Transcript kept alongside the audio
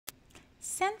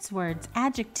Sense words,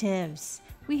 adjectives.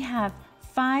 We have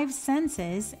 5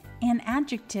 senses and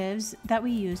adjectives that we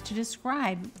use to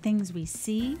describe things we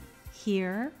see,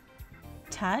 hear,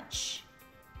 touch,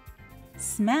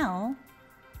 smell,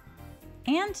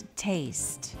 and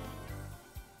taste.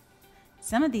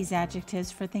 Some of these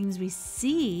adjectives for things we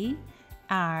see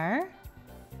are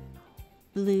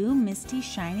blue, misty,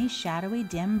 shiny, shadowy,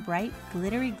 dim, bright,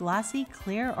 glittery, glossy,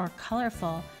 clear, or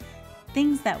colorful.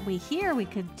 Things that we hear we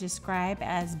could describe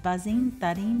as buzzing,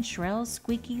 thudding, shrill,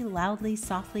 squeaky, loudly,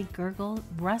 softly, gurgle,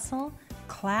 rustle,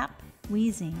 clap,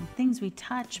 wheezing. Things we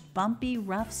touch, bumpy,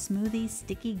 rough, smoothie,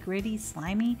 sticky, gritty,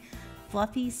 slimy,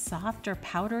 fluffy, soft, or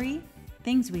powdery.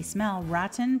 Things we smell,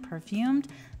 rotten, perfumed,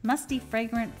 musty,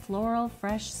 fragrant, floral,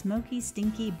 fresh, smoky,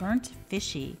 stinky, burnt,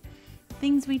 fishy.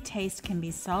 Things we taste can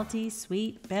be salty,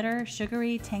 sweet, bitter,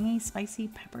 sugary, tangy, spicy,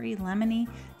 peppery, lemony,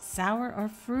 sour, or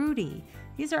fruity.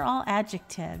 These are all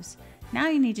adjectives. Now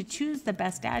you need to choose the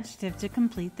best adjective to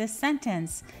complete this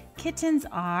sentence. Kittens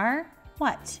are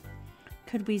what?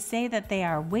 Could we say that they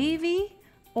are wavy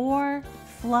or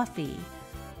fluffy?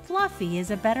 Fluffy is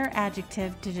a better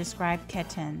adjective to describe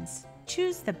kittens.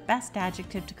 Choose the best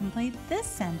adjective to complete this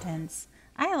sentence.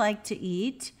 I like to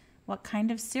eat what kind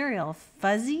of cereal?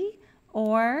 Fuzzy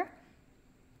or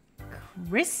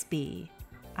crispy?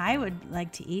 I would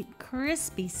like to eat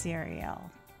crispy cereal.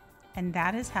 And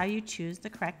that is how you choose the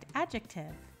correct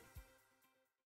adjective.